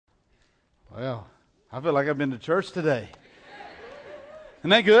Well, I feel like I've been to church today. Isn't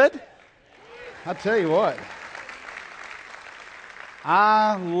that good? I tell you what,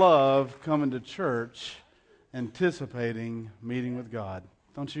 I love coming to church anticipating meeting with God.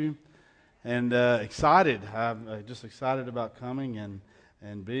 Don't you? And excited. I'm just excited about coming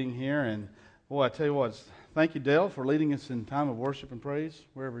and being here. And boy, I tell you what, thank you, Dale, for leading us in time of worship and praise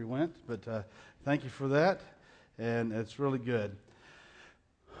wherever he went. But thank you for that. And it's really good.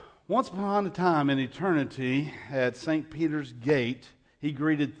 Once upon a time in eternity at St. Peter's Gate, he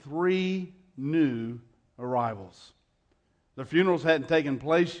greeted 3 new arrivals. Their funerals hadn't taken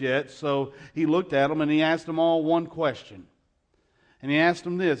place yet, so he looked at them and he asked them all one question. And he asked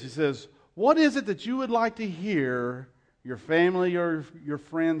them this. He says, "What is it that you would like to hear your family or your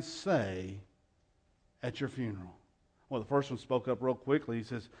friends say at your funeral?" Well, the first one spoke up real quickly. He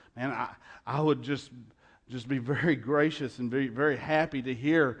says, "Man, I would just be very gracious and be very happy to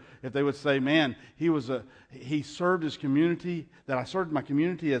hear if they would say, man, he served his community, that I served my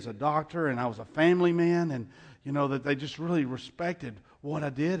community as a doctor and I was a family man, and you know that they just really respected what I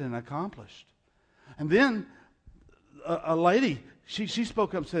did and accomplished." And then a lady, she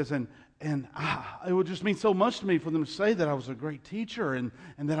spoke up and says, and it would just mean so much to me for them to say that I was a great teacher and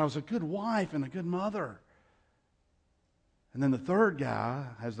that I was a good wife and a good mother. And then the third guy,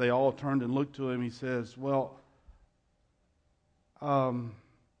 as they all turned and looked to him, he says, "Well, I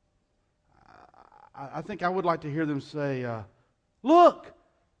think I would like to hear them say, look,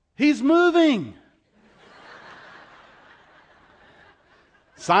 he's moving."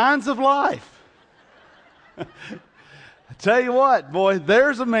 Signs of life. I tell you what, boy,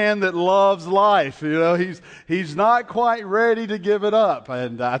 there's a man that loves life. You know, he's not quite ready to give it up,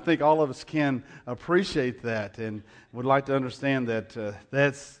 and I think all of us can appreciate that, and would like to understand that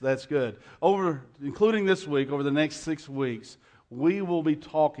that's good. Including this week, over the next 6 weeks, we will be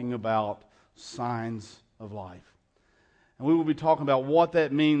talking about signs of life. And we will be talking about what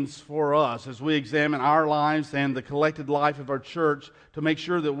that means for us as we examine our lives and the collected life of our church to make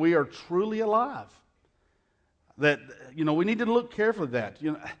sure that we are truly alive. That, you know, we need to look carefully at that.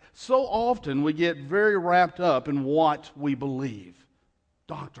 You know, so often we get very wrapped up in what we believe.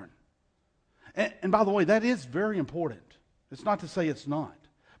 Doctrine. And by the way, that is very important. It's not to say it's not.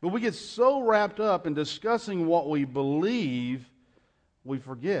 But we get so wrapped up in discussing what we believe, we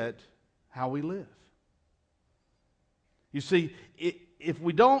forget how we live. You see, if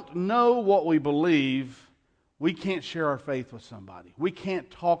we don't know what we believe, we can't share our faith with somebody. We can't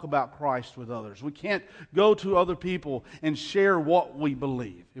talk about Christ with others. We can't go to other people and share what we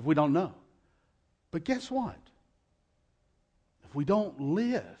believe if we don't know. But guess what? If we don't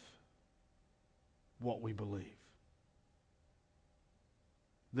live what we believe,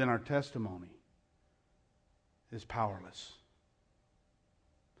 then our testimony is powerless.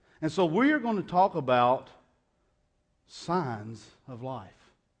 And so we are going to talk about signs of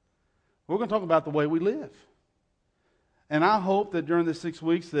life. We're going to talk about the way we live. And I hope that during the 6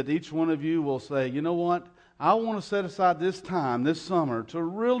 weeks that each one of you will say, you know what, I want to set aside this time, this summer, to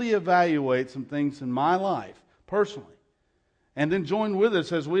really evaluate some things in my life, personally. And then join with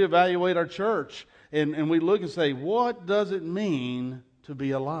us as we evaluate our church and we look and say, what does it mean to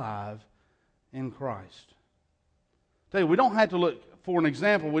be alive in Christ? Tell you, we don't have to look, for an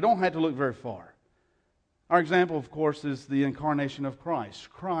example, we don't have to look very far. Our example, of course, is the incarnation of Christ.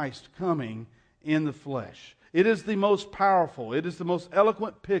 Christ coming in the flesh. It is the most powerful, it is the most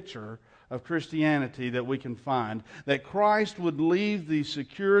eloquent picture of Christianity that we can find. That Christ would leave the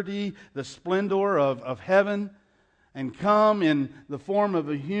security, the splendor of heaven and come in the form of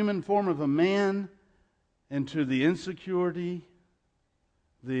a human, form of a man, into the insecurity,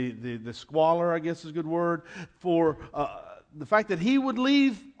 the squalor, I guess is a good word, for the fact that he would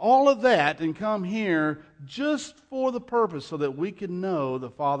leave all of that and come here just for the purpose so that we can know the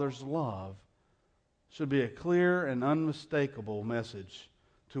Father's love should be a clear and unmistakable message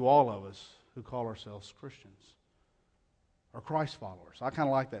to all of us who call ourselves Christians or Christ followers. I kind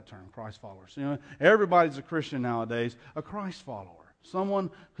of like that term, Christ followers. You know, everybody's a Christian nowadays, a Christ follower, someone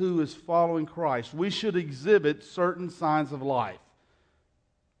who is following Christ. We should exhibit certain signs of life.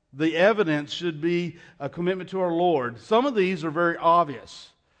 The evidence should be a commitment to our Lord. Some of these are very obvious.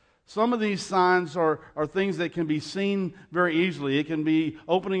 Some of these signs are things that can be seen very easily. It can be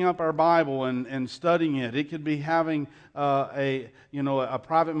opening up our Bible and studying it. It could be having a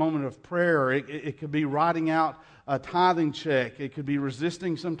private moment of prayer. It could be writing out a tithing check. It could be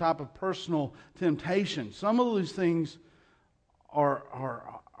resisting some type of personal temptation. Some of these things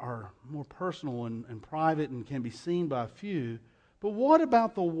are more personal and private and can be seen by a few. But what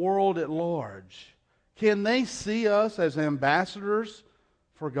about the world at large? Can they see us as ambassadors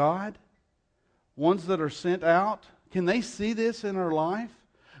for God? ones that are sent out, can they see this in our life?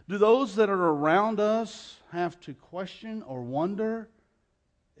 Do those that are around us have to question or wonder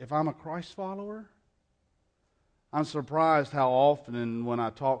if I'm a Christ follower? I'm surprised how often when I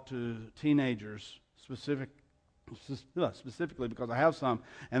talk to teenagers, specifically because I have some,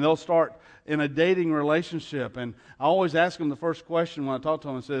 and they'll start in a dating relationship, and I always ask them the first question when I talk to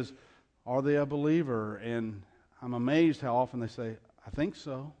them, and says, are they a believer? And I'm amazed how often they say, I think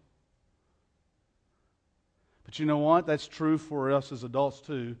so. But you know what? That's true for us as adults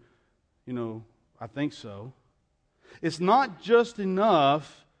too. I think so. It's not just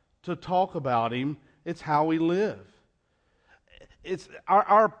enough to talk about Him, it's how we live. It's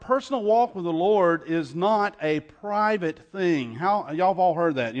our personal walk with the Lord is not a private thing. Y'all have all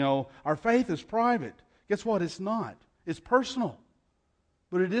heard that. Our faith is private. Guess what? It's not. It's personal.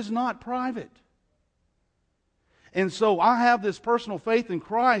 But it is not private. And so I have this personal faith in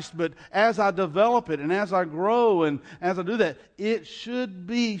Christ, but as I develop it and as I grow and as I do that, it should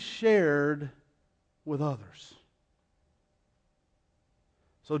be shared with others.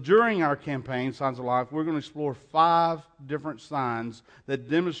 So during our campaign, Signs of Life, we're going to explore 5 different signs that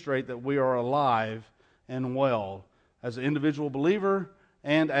demonstrate that we are alive and well as an individual believer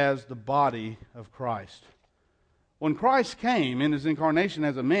and as the body of Christ. When Christ came in His incarnation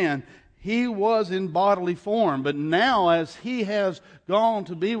as a man, He was in bodily form. But now as He has gone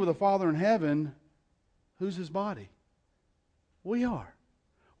to be with the Father in heaven, who's His body? We are.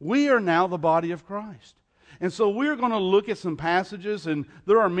 We are now the body of Christ. And so we're going to look at some passages, and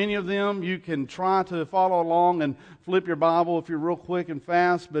there are many of them. You can try to follow along and flip your Bible if you're real quick and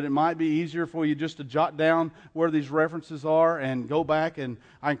fast, but it might be easier for you just to jot down where these references are and go back, and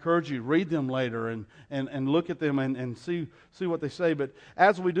I encourage you, read them later and look at them and see what they say. But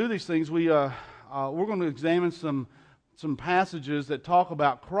as we do these things, we're going to examine some passages that talk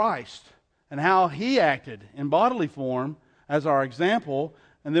about Christ and how He acted in bodily form as our example.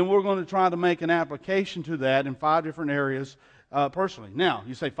 And then we're going to try to make an application to that in 5 different areas personally. Now,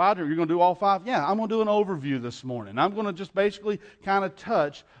 you say, 5, you're going to do all 5? Yeah, I'm going to do an overview this morning. I'm going to just basically kind of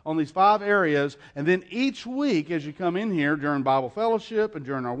touch on these 5 areas. And then each week as you come in here during Bible fellowship and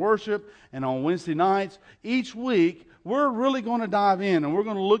during our worship and on Wednesday nights, each week we're really going to dive in and we're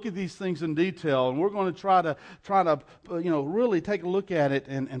going to look at these things in detail. And we're going to try to really take a look at it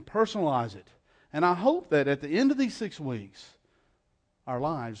and personalize it. And I hope that at the end of these 6 weeks, our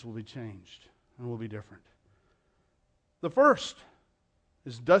lives will be changed and will be different. The first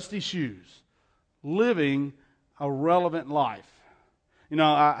is dusty shoes, living a relevant life.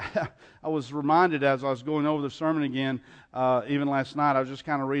 I was reminded as I was going over the sermon again, even last night, I was just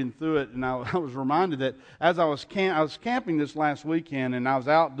kind of reading through it, and I was reminded that as I was camping this last weekend, and I was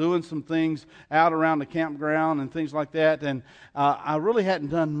out doing some things out around the campground and things like that, and I really hadn't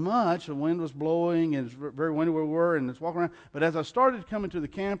done much. The wind was blowing, and it's very windy where we were, and it's walking around. But as I started coming to the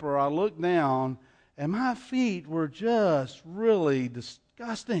camper, I looked down, and my feet were just really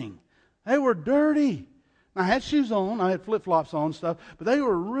disgusting. They were dirty. I had shoes on, I had flip-flops on and stuff, but they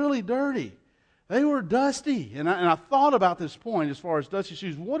were really dirty. They were dusty. And I thought about this point as far as dusty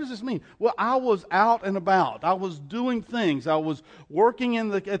shoes. What does this mean? Well, I was out and about. I was doing things. I was working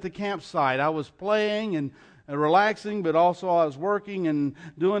at the campsite. I was playing and relaxing, but also I was working and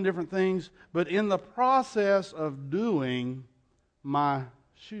doing different things. But in the process of doing, my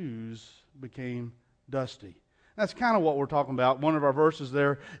shoes became dusty. That's kind of what we're talking about. One of our verses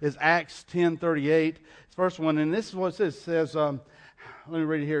there is Acts 10:38. It's the first one, and this is what it says. It says, let me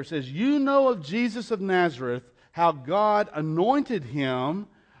read it here. It says, "You know of Jesus of Nazareth, how God anointed Him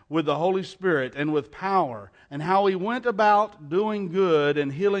with the Holy Spirit and with power, and how He went about doing good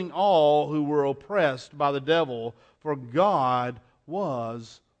and healing all who were oppressed by the devil, for God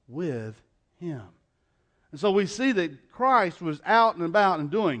was with Him." And so we see that Christ was out and about and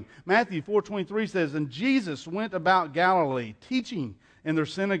doing. Matthew 4:23 says, "And Jesus went about Galilee, teaching in their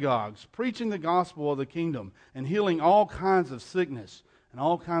synagogues, preaching the gospel of the kingdom, and healing all kinds of sickness and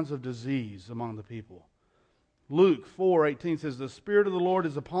all kinds of disease among the people." Luke 4:18 says, "The Spirit of the Lord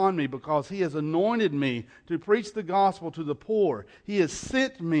is upon me, because He has anointed me to preach the gospel to the poor. He has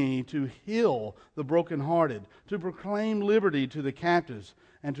sent me to heal the brokenhearted, to proclaim liberty to the captives,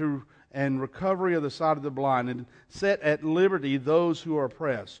 and recovery of the sight of the blind, and set at liberty those who are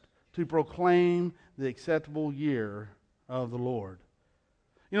oppressed, to proclaim the acceptable year of the Lord."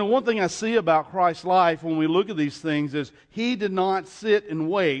 One thing I see about Christ's life when we look at these things is He did not sit and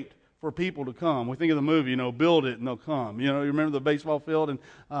wait for people to come. We think of the movie, Build It and They'll Come. You remember the baseball field, and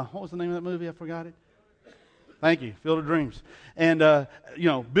what was the name of that movie? I forgot it. Thank you, Field of Dreams. And,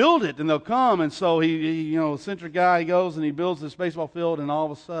 build it and they'll come. And so he eccentric guy, he goes and he builds this baseball field, and all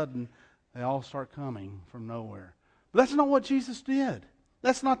of a sudden They all start coming from nowhere. But that's not what Jesus did.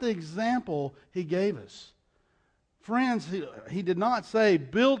 That's not the example He gave us. Friends, He did not say,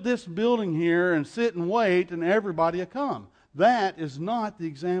 build this building here and sit and wait and everybody will come. That is not the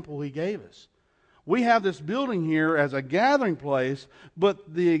example He gave us. We have this building here as a gathering place,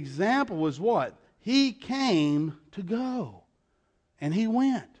 but the example was what? He came to go. And He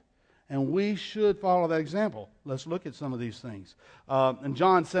went. And we should follow that example. Let's look at some of these things. In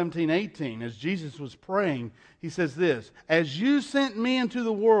John 17:18, as Jesus was praying, He says this, as you sent me into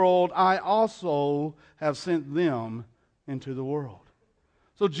the world, I also have sent them into the world.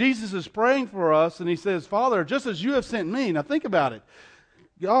 So Jesus is praying for us, and He says, Father, just as you have sent me. Now think about it.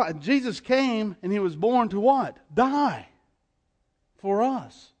 Jesus came, and He was born to what? Die for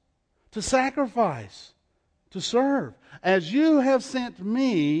us. To sacrifice. To serve. As you have sent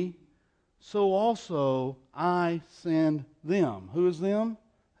me, so also I send them. Who is them?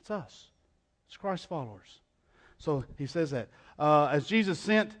 That's us. It's Christ's followers. So He says that. As Jesus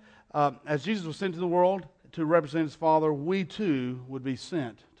was sent to the world to represent His Father, we too would be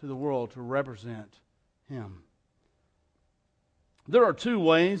sent to the world to represent Him. There are two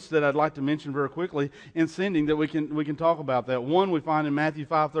ways that I'd like to mention very quickly in sending that we can talk about that. One we find in Matthew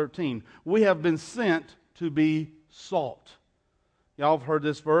 5:13. We have been sent to be salt. Y'all have heard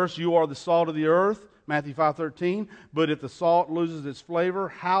this verse. You are the salt of the earth, Matthew 5:13. But if the salt loses its flavor,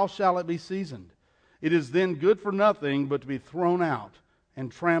 how shall it be seasoned? It is then good for nothing but to be thrown out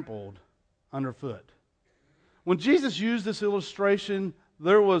and trampled underfoot. When Jesus used this illustration,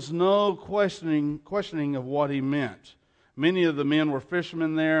 there was no questioning of what He meant. Many of the men were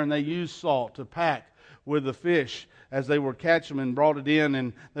fishermen there, and they used salt to pack with the fish as they would catch them and brought it in,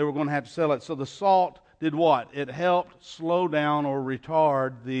 and they were going to have to sell it. So the salt did what? It helped slow down or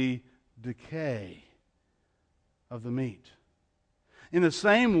retard the decay of the meat. In the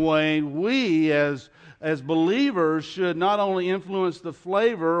same way, we as believers should not only influence the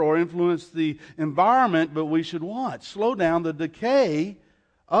flavor or influence the environment, but we should what? Slow down the decay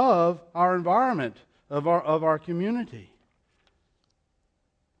of our environment, of our community.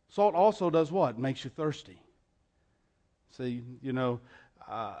 Salt also does what? Makes you thirsty. See,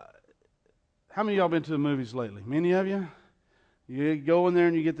 how many of y'all been to the movies lately? Many of you? You go in there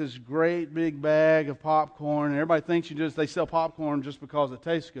and you get this great big bag of popcorn, and everybody thinks they sell popcorn just because it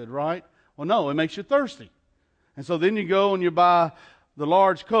tastes good, right? Well, no, it makes you thirsty. And so then you go and you buy the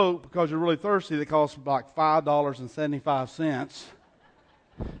large Coke because you're really thirsty that costs like $5.75.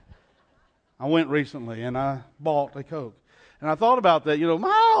 I went recently and I bought a Coke. And I thought about that,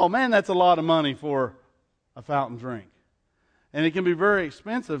 oh man, that's a lot of money for a fountain drink. And it can be very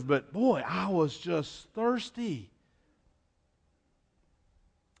expensive, but boy, I was just thirsty.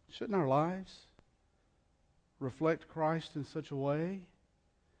 Shouldn't our lives reflect Christ in such a way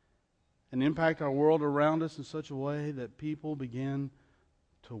and impact our world around us in such a way that people begin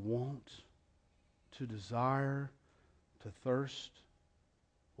to want, to desire, to thirst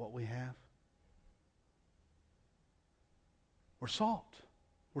what we have? We're salt.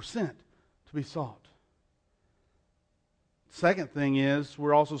 We're sent to be salt. Second thing is,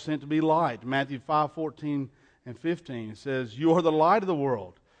 we're also sent to be light. Matthew 5:14 and 15. It says, you are the light of the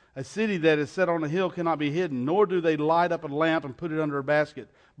world. A city that is set on a hill cannot be hidden, nor do they light up a lamp and put it under a basket,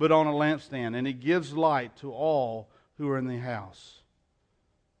 but on a lampstand, and it gives light to all who are in the house.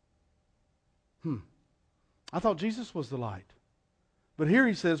 I thought Jesus was the light. But here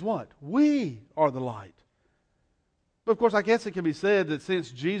He says what? We are the light. But of course, I guess it can be said that since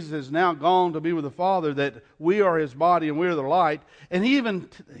Jesus has now gone to be with the Father, that we are His body and we are the light. And He even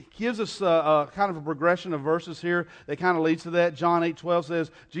gives us a kind of a progression of verses here that kind of leads to that. John 8:12 says,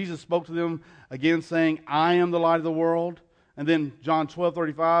 Jesus spoke to them again saying, I am the light of the world. And then John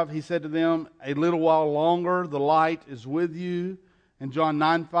 12:35, He said to them, a little while longer, the light is with you. In John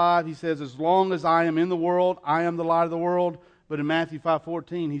 9:5, He says, as long as I am in the world, I am the light of the world. But in Matthew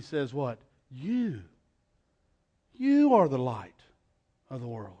 5:14, He says what? You are the light of the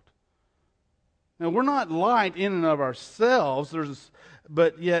world. Now, we're not light in and of ourselves,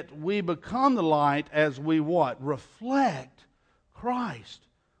 but yet we become the light as we what? Reflect Christ.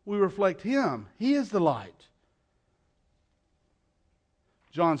 We reflect Him. He is the light.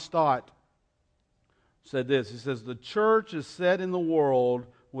 John Stott said this. He says, the church is set in the world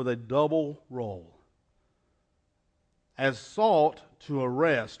with a double role. As salt to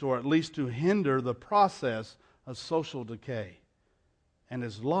arrest, or at least to hinder the process of social decay, and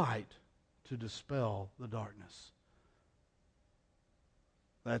as light to dispel the darkness.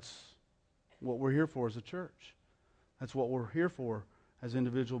 That's what we're here for as a church. That's what we're here for as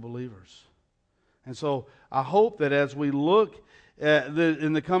individual believers. And so I hope that as we look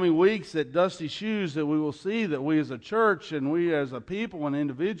in the coming weeks at Dusty Shoes, that we will see that we as a church and we as a people and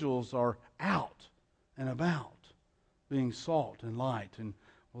individuals are out and about, being salt and light. And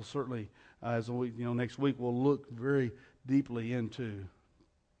we'll certainly, as a week, next week, we'll look very deeply into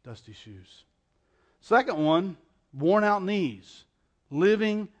Dusty Shoes. Second one, worn out knees,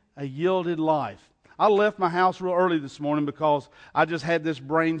 living a yielded life. I left my house real early this morning because I just had this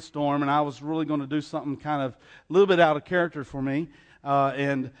brainstorm, and I was really going to do something kind of a little bit out of character for me.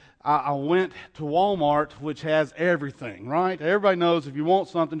 And I went to Walmart, which has everything, right? Everybody knows if you want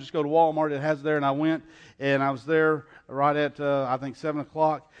something, just go to Walmart. It has it there. And I went, and I was there right at, I think, 7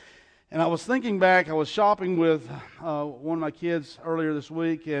 o'clock. And I was thinking back, I was shopping with one of my kids earlier this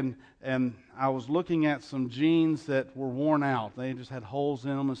week, and I was looking at some jeans that were worn out. They just had holes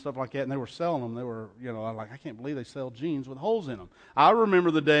in them and stuff like that, and they were selling them. They were, I'm like, I can't believe they sell jeans with holes in them. I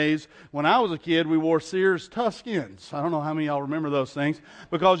remember the days when I was a kid, we wore Sears Tuskins. I don't know how many of y'all remember those things,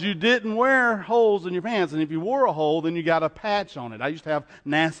 because you didn't wear holes in your pants, and if you wore a hole, then you got a patch on it. I used to have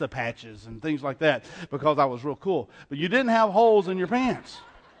NASA patches and things like that because I was real cool. But you didn't have holes in your pants.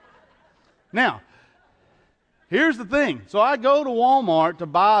 Now, here's the thing. So I go to Walmart to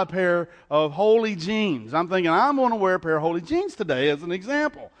buy a pair of Holy jeans. I'm thinking I'm going to wear a pair of Holy jeans today as an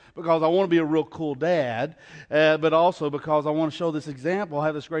example, because I want to be a real cool dad, but also because I want to show this example, I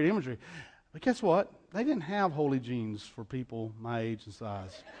have this great imagery. But guess what? They didn't have Holy jeans for people my age and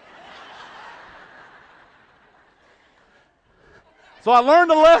size. So I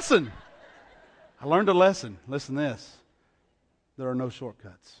learned a lesson. Listen to this. There are no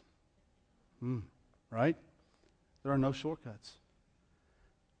shortcuts. Right? There are no shortcuts.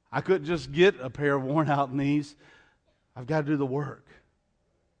 I couldn't just get a pair of worn out knees. I've got to do the work.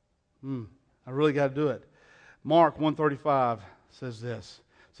 I really got to do it. Mark 1:35 says this.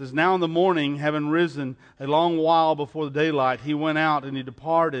 It says, now in the morning, having risen a long while before the daylight, he went out and he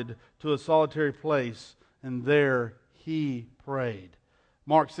departed to a solitary place, and there he prayed.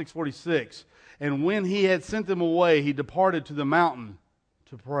 Mark 6:46, and when he had sent them away, he departed to the mountain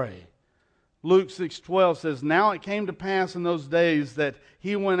to pray. Luke 6:12 says, now it came to pass in those days that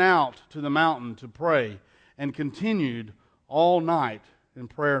he went out to the mountain to pray and continued all night in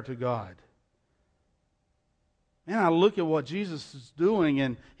prayer to God. And I look at what Jesus is doing,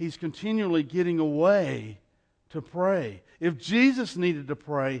 and he's continually getting away to pray. If Jesus needed to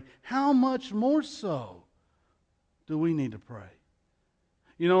pray, how much more so do we need to pray?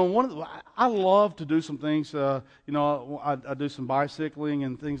 I love to do some things. I do some bicycling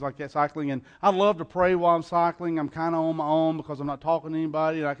and things like that, cycling, and I love to pray while I'm cycling. I'm kind of on my own because I'm not talking to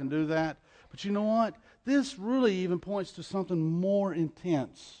anybody, and I can do that. But you know what? This really even points to something more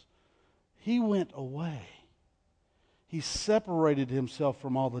intense. He went away. He separated himself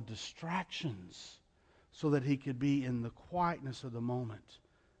from all the distractions so that he could be in the quietness of the moment.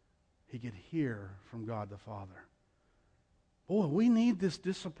 He could hear from God the Father. Boy, we need this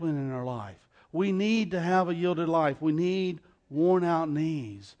discipline in our life. We need to have a yielded life. We need worn out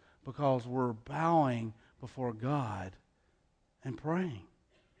knees because we're bowing before God and praying.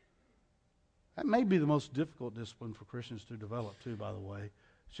 That may be the most difficult discipline for Christians to develop too, by the way.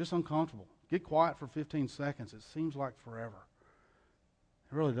 It's just uncomfortable. Get quiet for 15 seconds. It seems like forever.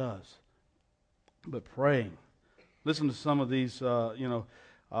 It really does. But praying. Listen to some of these,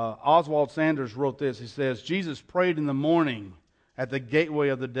 Oswald Sanders wrote this. He says, Jesus prayed in the morning at the gateway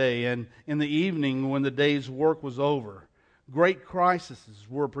of the day, and in the evening when the day's work was over. Great crises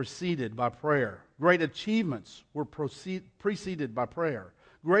were preceded by prayer. Great achievements were preceded by prayer.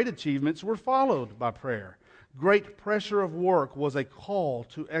 Great achievements were followed by prayer. Great pressure of work was a call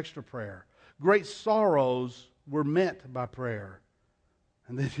to extra prayer. Great sorrows were met by prayer.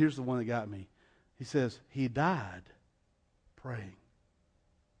 And then here's the one that got me. He says, he died praying.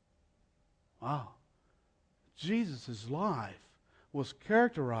 Wow. Jesus' life was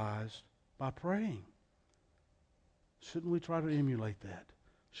characterized by praying. Shouldn't we try to emulate that?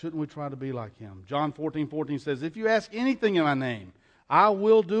 Shouldn't we try to be like him? John 14:14 says, if you ask anything in my name, I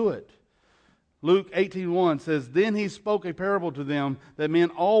will do it. Luke 18:1 says, then he spoke a parable to them that men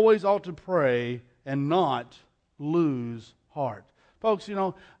always ought to pray and not lose heart. Folks,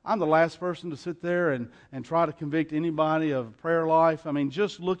 I'm the last person to sit there and try to convict anybody of prayer life. I mean,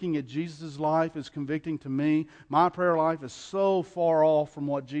 just looking at Jesus' life is convicting to me. My prayer life is so far off from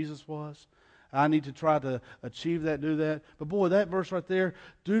what Jesus was. I need to try to achieve that, do that. But boy, that verse right there,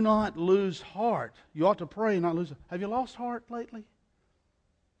 do not lose heart. You ought to pray and not lose it. Have you lost heart lately?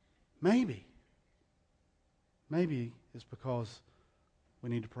 Maybe. Maybe it's because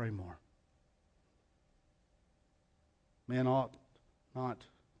we need to pray more. Men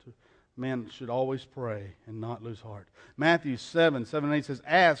men should always pray and not lose heart. Matthew 7:7-8 says,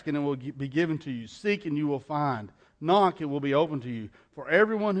 "Ask and it will be given to you. Seek and you will find. Knock, it will be opened to you. For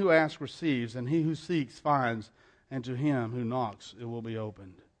everyone who asks receives, and he who seeks finds, and to him who knocks it will be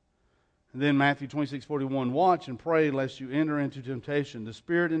opened." And then Matthew 26:41, "Watch and pray lest you enter into temptation. The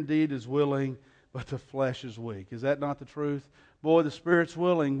spirit indeed is willing, but the flesh is weak." Is that not the truth? Boy, the spirit's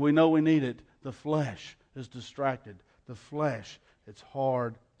willing. We know we need it. The flesh is distracted. The flesh, it's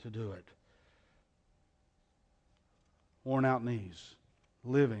hard to do it. Worn out knees,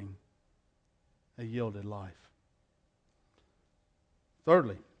 living a yielded life.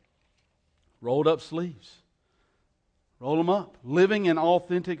 Thirdly, rolled up sleeves. Roll them up. Living an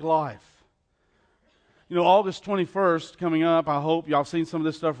authentic life. You know, August 21st coming up, I hope y'all seen some of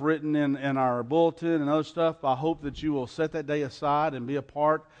this stuff written in our bulletin and other stuff. I hope that you will set that day aside and be a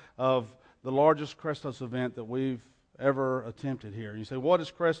part of the largest Christos event that we've ever attempted here. You say, what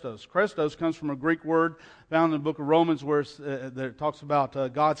is Christos? Christos comes from a Greek word found in the book of Romans where it talks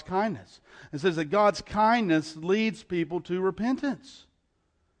about God's kindness. It says that God's kindness leads people to repentance.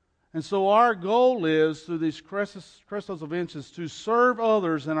 And so our goal is, through these Christos events, is to serve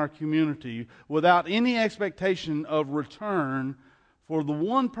others in our community without any expectation of return for the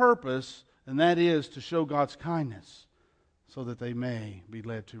one purpose, and that is to show God's kindness so that they may be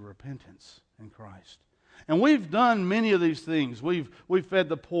led to repentance in Christ. And we've done many of these things. We've fed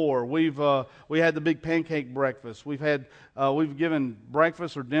the poor. We had the big pancake breakfast. We've given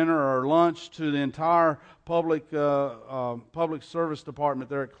breakfast or dinner or lunch to the entire public service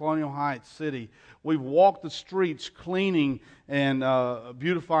department there at Colonial Heights City. We've walked the streets cleaning and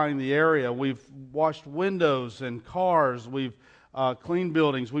beautifying the area. We've washed windows and cars. We've cleaned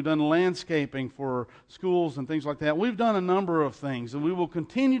buildings. We've done landscaping for schools and things like that. We've done a number of things, and we will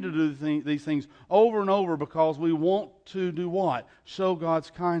continue to do these things over and over because we want to do what? Show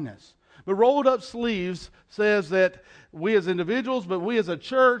God's kindness. But rolled up sleeves says that we as individuals, but we as a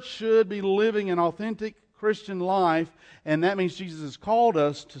church should be living an authentic Christian life, and that means Jesus has called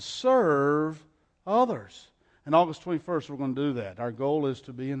us to serve others. And August 21st, we're going to do that. Our goal is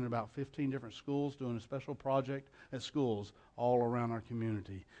to be in about 15 different schools doing a special project at schools all around our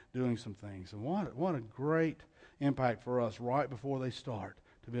community, doing some things. And what a great impact for us right before they start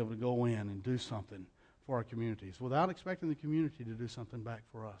to be able to go in and do something for our communities without expecting the community to do something back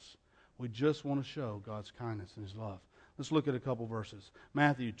for us. We just want to show God's kindness and His love. Let's look at a couple verses.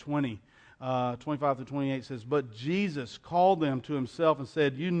 Matthew 20, 25 through 28 says, "But Jesus called them to Himself and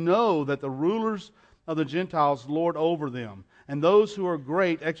said, 'You know that the rulers of the Gentiles lord over them, and those who are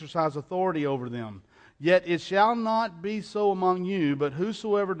great exercise authority over them. Yet it shall not be so among you, but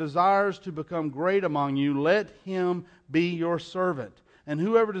whosoever desires to become great among you, let him be your servant. And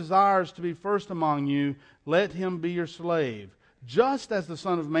whoever desires to be first among you, let him be your slave. Just as the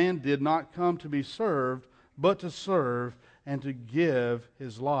Son of Man did not come to be served, but to serve, and to give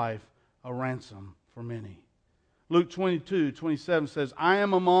His life a ransom for many.'" Luke 22:27 says, "I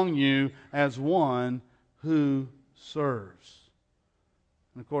am among you as one who serves."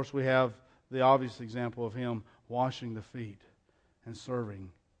 And of course we have the obvious example of Him washing the feet and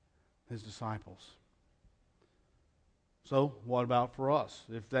serving His disciples. So, what about for us?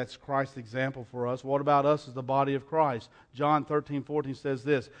 If that's Christ's example for us, what about us as the body of Christ? John 13:14 says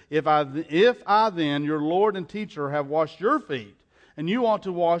this, If I then, your Lord and teacher, have washed your feet, and you ought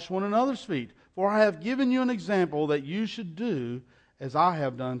to wash one another's feet. For I have given you an example that you should do as I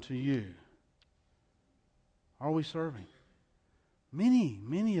have done to you." Are we serving?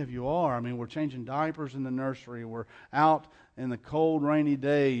 Many of you are. I mean, we're changing diapers in the nursery. We're out in the cold, rainy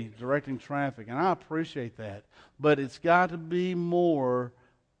day directing traffic. And I appreciate that. But it's got to be more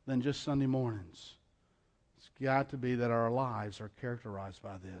than just Sunday mornings. It's got to be that our lives are characterized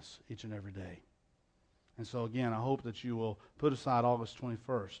by this each and every day. And so again, I hope that you will put aside August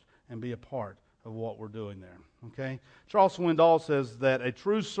 21st and be a part of what we're doing there. Okay? Charles Swindoll says that a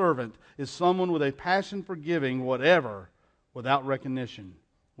true servant is someone with a passion for giving whatever, without recognition,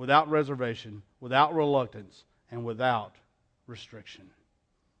 without reservation, without reluctance, and without restriction.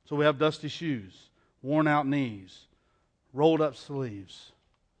 So we have dusty shoes, worn out knees, rolled up sleeves.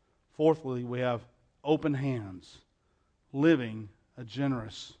 Fourthly, we have open hands, living a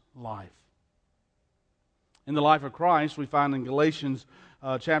generous life. In the life of Christ, we find in Galatians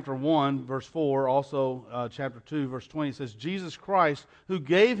chapter 1, verse 4, also chapter 2, verse 20, it says, "Jesus Christ, who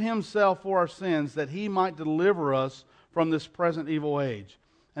gave Himself for our sins, that He might deliver us from this present evil age.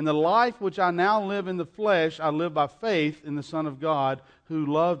 And the life which I now live in the flesh, I live by faith in the Son of God, who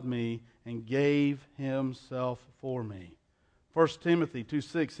loved me and gave Himself for me." 1 Timothy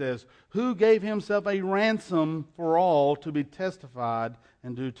 2:6 says, "Who gave Himself a ransom for all to be testified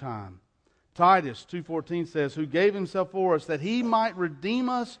in due time." Titus 2:14 says, who gave himself for us that he might redeem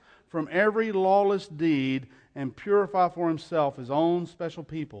us from every lawless deed and purify for himself his own special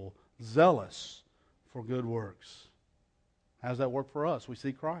people, zealous for good works. How does that work for us? We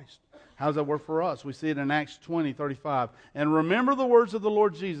see Christ. How does that work for us? We see it in Acts 20:35. And remember the words of the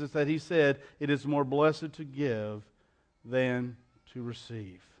Lord Jesus that he said, it is more blessed to give than to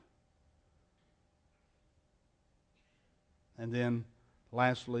receive. And then,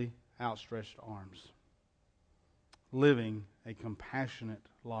 lastly, outstretched arms. Living a compassionate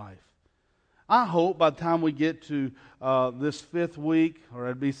life. I hope by the time we get to this fifth week, or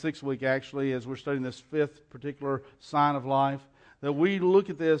it'd be sixth week actually, as we're studying this fifth particular sign of life, that we look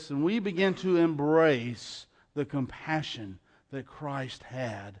at this and we begin to embrace the compassion that Christ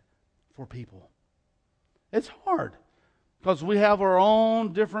had for people. It's hard because we have our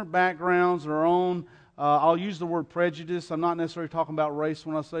own different backgrounds, our own, I'll use the word prejudice. I'm not necessarily talking about race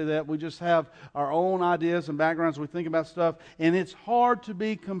when I say that. We just have our own ideas and backgrounds. We think about stuff, and it's hard to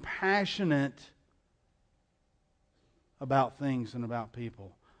be compassionate about things and about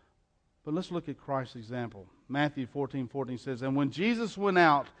people. But let's look at Christ's example. Matthew 14:14 says, and when Jesus went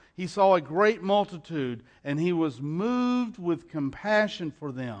out, he saw a great multitude, and he was moved with compassion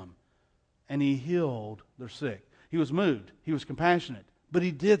for them, and he healed their sick. He was moved. He was compassionate. But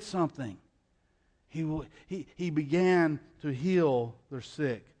he did something. He began to heal their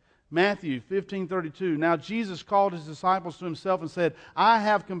sick. Matthew 15:32. Now Jesus called his disciples to himself and said, I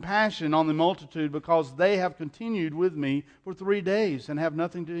have compassion on the multitude because they have continued with me for 3 days and have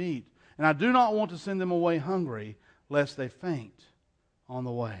nothing to eat. And I do not want to send them away hungry, lest they faint on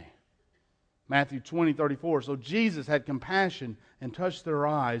the way. Matthew 20:34. So Jesus had compassion and touched their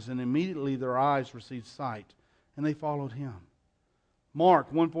eyes, and immediately their eyes received sight, and they followed him.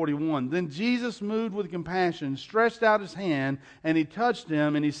 Mark 1:41. Then Jesus, moved with compassion, stretched out his hand, and he touched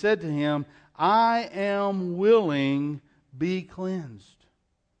him, and he said to him, I am willing, be cleansed.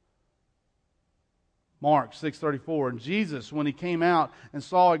 Mark 6:34. And Jesus, when he came out and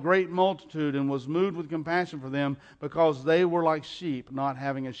saw a great multitude and was moved with compassion for them, because they were like sheep, not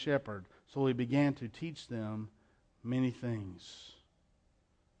having a shepherd, so he began to teach them many things.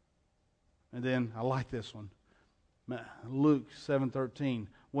 And then, I like this one. Luke 7:13.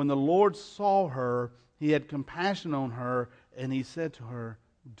 When the Lord saw her, he had compassion on her, and he said to her,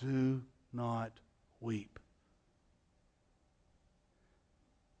 do not weep.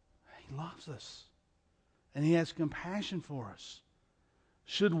 He loves us, and he has compassion for us.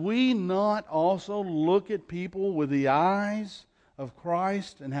 Should we not also look at people with the eyes of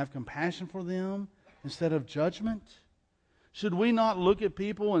Christ and have compassion for them instead of judgment? Should we not look at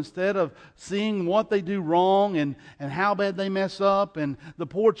people instead of seeing what they do wrong and how bad they mess up and the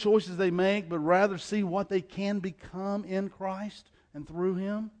poor choices they make, but rather see what they can become in Christ and through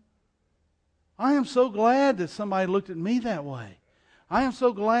him? I am so glad that somebody looked at me that way. I am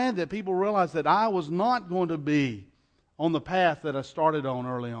so glad that people realized that I was not going to be on the path that I started on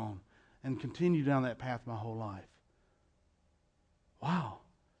early on and continue down that path my whole life. Wow.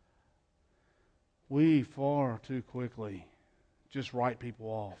 We far too quickly just write people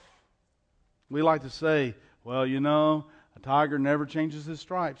off. We like to say, well, you know, a tiger never changes his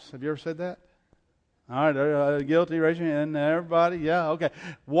stripes. Have you ever said that? All right, guilty, raise your hand. Everybody, yeah, okay.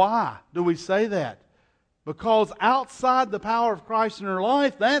 Why do we say that? Because outside the power of Christ in our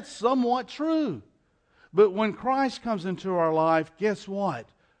life, that's somewhat true. But when Christ comes into our life, guess what?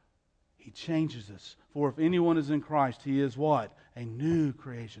 He changes us. For if anyone is in Christ, he is what? A new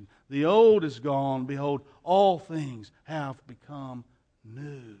creation. The old is gone. Behold, all things have become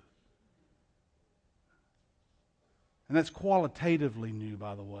new. And that's qualitatively new,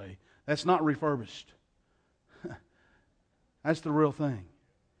 by the way. That's not refurbished. That's the real thing.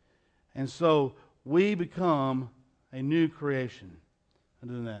 And so we become a new creation in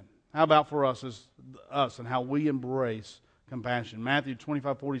doing that. How about for us and how we embrace compassion? Matthew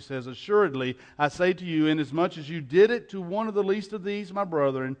 25:40 says, assuredly, I say to you, inasmuch as you did it to one of the least of these, my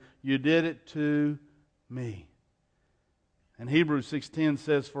brethren, you did it to me. And Hebrews 6:10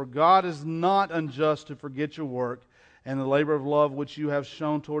 says, for God is not unjust to forget your work and the labor of love which you have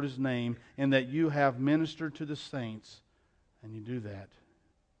shown toward his name, and that you have ministered to the saints, and you do that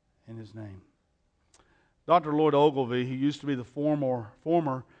in his name. Dr. Lloyd Ogilvie, who used to be the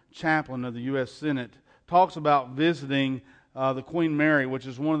former chaplain of the U.S. Senate, talks about visiting the Queen Mary, which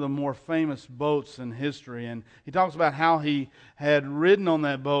is one of the more famous boats in history. And he talks about how he had ridden on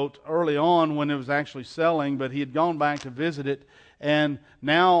that boat early on when it was actually sailing, but he had gone back to visit it. And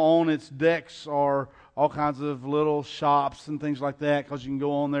now on its decks are all kinds of little shops and things like that, because you can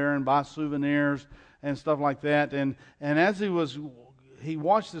go on there and buy souvenirs and stuff like that. And as he was he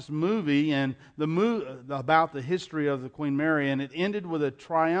watched this movie and about the history of the Queen Mary, and it ended with a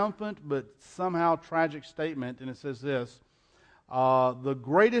triumphant but somehow tragic statement, and it says this: the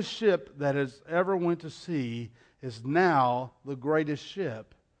greatest ship that has ever went to sea is now the greatest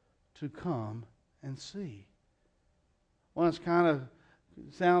ship to come and see. Well,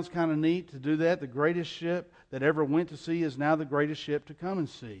 sounds kind of neat to do that. The greatest ship that ever went to sea is now the greatest ship to come and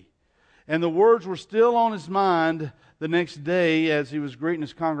see. And the words were still on his mind the next day as he was greeting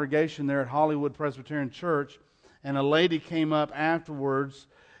his congregation there at Hollywood Presbyterian Church. And a lady came up afterwards,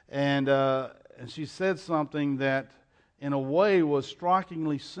 and she said something that in a way was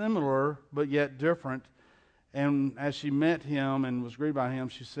strikingly similar but yet different. And as she met him and was greeted by him,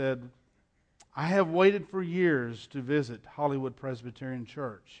 she said, "I have waited for years to visit Hollywood Presbyterian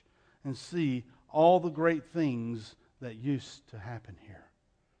Church and see all the great things that used to happen here."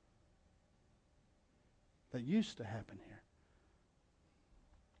 That used to happen here.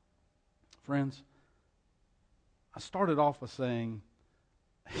 Friends, I started off by saying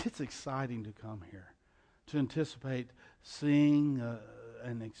it's exciting to come here, to anticipate seeing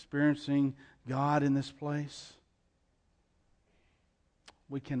and experiencing God in this place.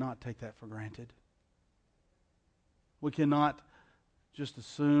 We cannot take that for granted. We cannot just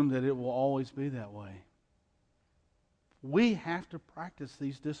assume that it will always be that way. We have to practice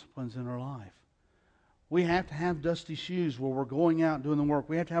these disciplines in our life. We have to have dusty shoes where we're going out and doing the work.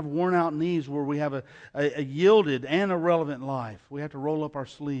 We have to have worn out knees where we have a yielded and a relevant life. We have to roll up our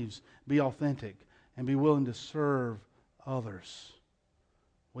sleeves, be authentic, and be willing to serve others.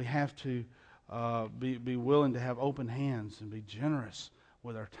 We have to be willing to have open hands and be generous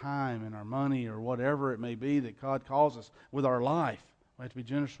with our time and our money or whatever it may be that God calls us, with our life. We have to be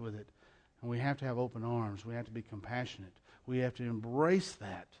generous with it. And we have to have open arms. We have to be compassionate. We have to embrace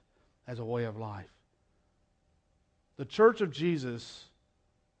that as a way of life. The Church of Jesus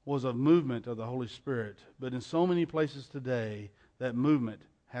was a movement of the Holy Spirit, but in so many places today, that movement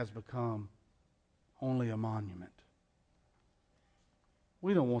has become only a monument.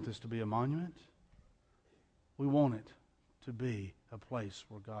 We don't want this to be a monument. We want it to be a place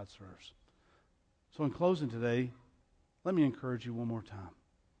where God serves. So in closing today, let me encourage you one more time.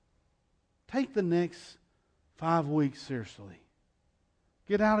 Take the next 5 weeks seriously.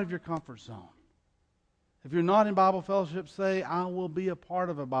 Get out of your comfort zone. If you're not in Bible fellowship, say, "I will be a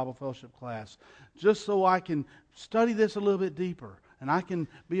part of a Bible fellowship class, just so I can study this a little bit deeper, and I can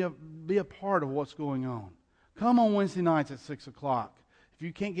be a part of what's going on." Come on Wednesday nights at 6 o'clock. If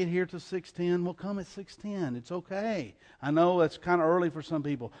you can't get here till 6:10, well, come at 6:10. It's okay. I know that's kind of early for some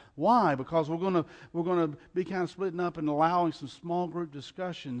people. Why? Because we're going to be kind of splitting up and allowing some small group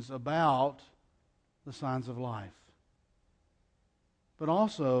discussions about the signs of life. But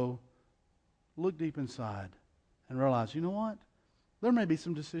also, look deep inside and realize, you know what? There may be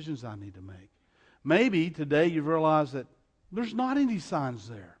some decisions I need to make. Maybe today you've realized that there's not any signs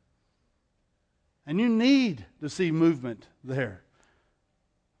there. And you need to see movement there.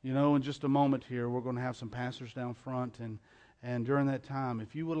 You know, in just a moment here, we're going to have some pastors down front. And during that time,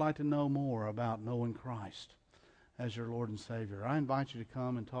 if you would like to know more about knowing Christ as your Lord and Savior, I invite you to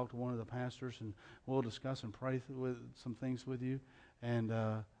come and talk to one of the pastors, and we'll discuss and pray with some things with you. And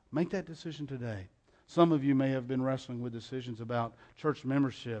make that decision today. Some of you may have been wrestling with decisions about church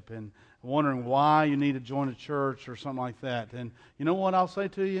membership and wondering why you need to join a church or something like that. And you know what I'll say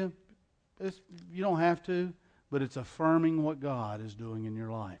to you? You don't have to, but it's affirming what God is doing in your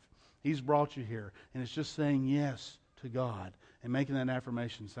life. He's brought you here, and it's just saying yes to God and making that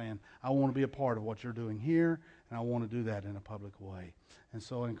affirmation, saying, "I want to be a part of what you're doing here, and I want to do that in a public way." And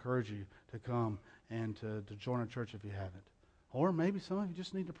so I encourage you to come and to join a church if you haven't. Or maybe some of you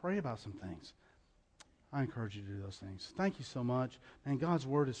just need to pray about some things. I encourage you to do those things. Thank you so much. And God's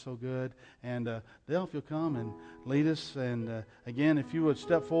Word is so good. And Dale, if you'll come and lead us. And again, if you would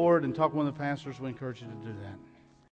step forward and talk to one of the pastors, we encourage you to do that.